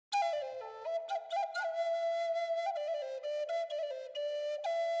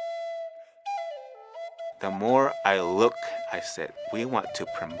The more I look, I said, we want to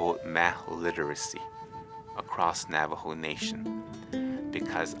promote math literacy across Navajo Nation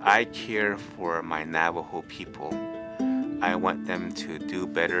because I care for my Navajo people. I want them to do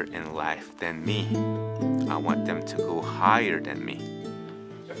better in life than me. I want them to go higher than me.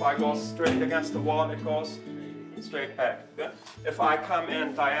 If I go straight against the wall, it goes straight back. Good. If I come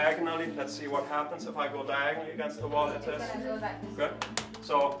in diagonally, let's see what happens. If I go diagonally against the wall, it is good.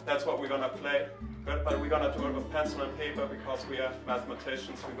 So that's what we're going to play. Good, but we're going to do it with pencil and paper because we are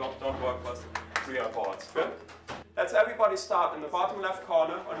mathematicians. We don't work with real boards. Good. Let's everybody start in the bottom left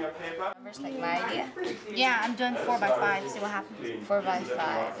corner on your paper. Like my idea? Yeah, I'm doing 4 by 5. See what happens. 4 by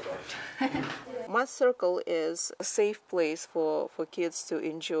 5. Math Circle is a safe place for kids to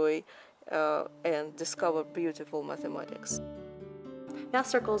enjoy and discover beautiful mathematics. Math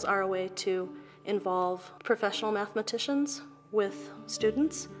circles are a way to involve professional mathematicians with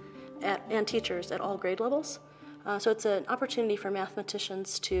students and teachers at all grade levels. So it's an opportunity for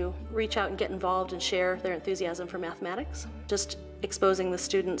mathematicians to reach out and get involved and share their enthusiasm for mathematics. Just exposing the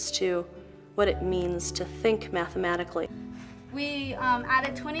students to what it means to think mathematically. We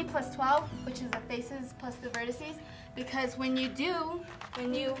added 20 plus 12, which is the faces plus the vertices, because when you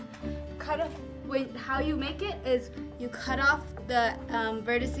cut off, how you make it is you cut off the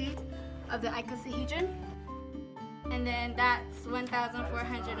vertices of the icosahedron, and then that's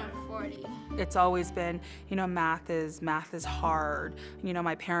 1,440. It's always been, math is hard.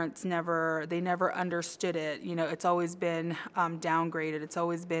 My parents never understood it. It's always been downgraded. It's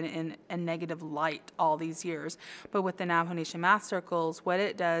always been in a negative light all these years. But with the Navajo Nation Math Circles, what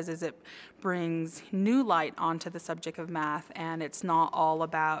it does is it brings new light onto the subject of math, and it's not all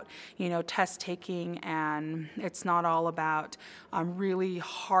about, test taking, and it's not all about really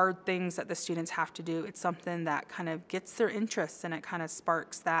hard things that the students have to do. It's something that kind of gets their interests, and it kind of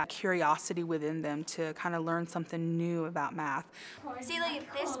sparks that curiosity within them to kind of learn something new about math. See, look,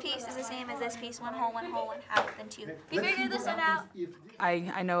 this piece is the same as this piece, 1 whole, 1 whole, 1 half, then 2. We figured this one out.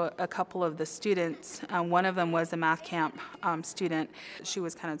 I know a couple of the students. One of them was a math camp student. She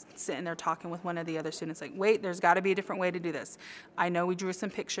was kind of sitting there talking with one of the other students, like, wait, there's got to be a different way to do this. I know we drew some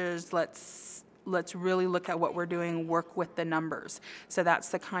pictures. Let's really look at what we're doing, work with the numbers. So that's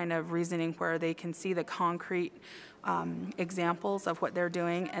the kind of reasoning where they can see the concrete examples of what they're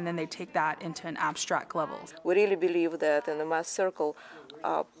doing, and then they take that into an abstract level. We really believe that in the Math Circle,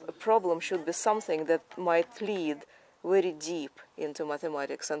 a problem should be something that might lead very deep into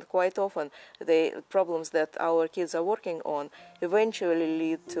mathematics, and quite often the problems that our kids are working on eventually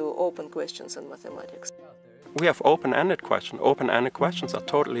lead to open questions in mathematics. We have open-ended questions. Open-ended questions are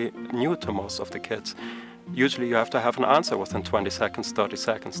totally new to most of the kids. Usually you have to have an answer within 20 seconds, 30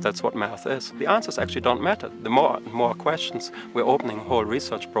 seconds. That's what math is. The answers actually don't matter. The more questions, we're opening whole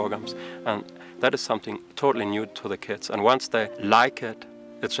research programs, and that is something totally new to the kids. And once they like it,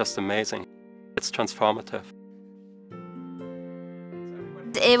 it's just amazing. It's transformative.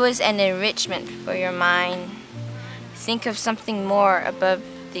 It was an enrichment for your mind. Think of something more above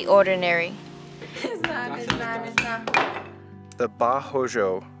the ordinary. It's not. The Ba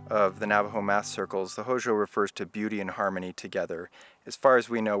Hojo of the Navajo Math Circles, the Hojo refers to beauty and harmony together. As far as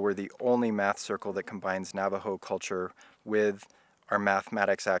we know, we're the only math circle that combines Navajo culture with our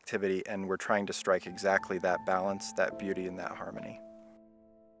mathematics activity, and we're trying to strike exactly that balance, that beauty, and that harmony.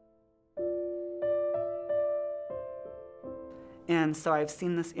 And so I've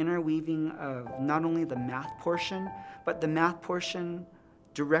seen this interweaving of not only the math portion, but the math portion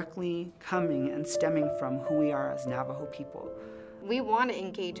directly coming and stemming from who we are as Navajo people. We want to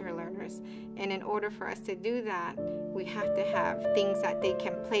engage our learners, and in order for us to do that, we have to have things that they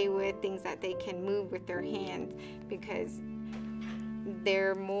can play with, things that they can move with their hands, because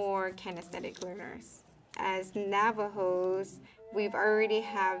they're more kinesthetic learners. As Navajos, we've already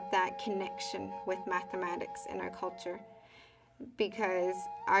have that connection with mathematics in our culture, because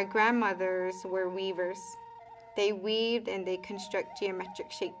our grandmothers were weavers. They weaved and they construct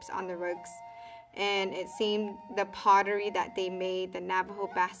geometric shapes on the rugs. And it seemed the pottery that they made, the Navajo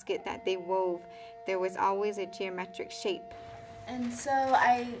basket that they wove, there was always a geometric shape. And so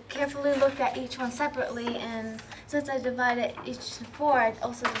I carefully looked at each one separately, and since I divided each to 4, I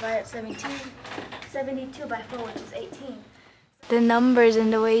also divided 72 by 4, which is 18. The numbers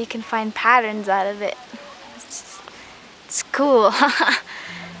and the way you can find patterns out of it. It's cool.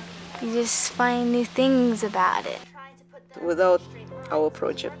 You just find new things about it. Without our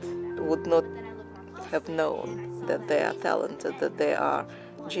project, we would not have known that they are talented, that they are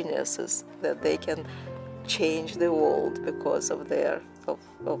geniuses, that they can change the world because of their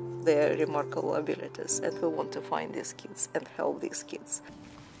remarkable abilities. And we want to find these kids and help these kids.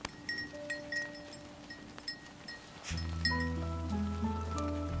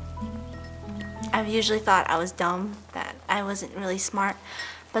 I've usually thought I was dumb, that I wasn't really smart.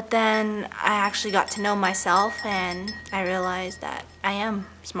 But then I actually got to know myself and I realized that I am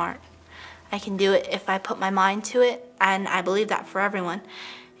smart. I can do it if I put my mind to it, and I believe that for everyone.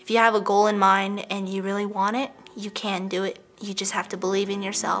 If you have a goal in mind and you really want it, you can do it. You just have to believe in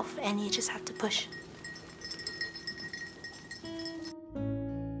yourself and you just have to push.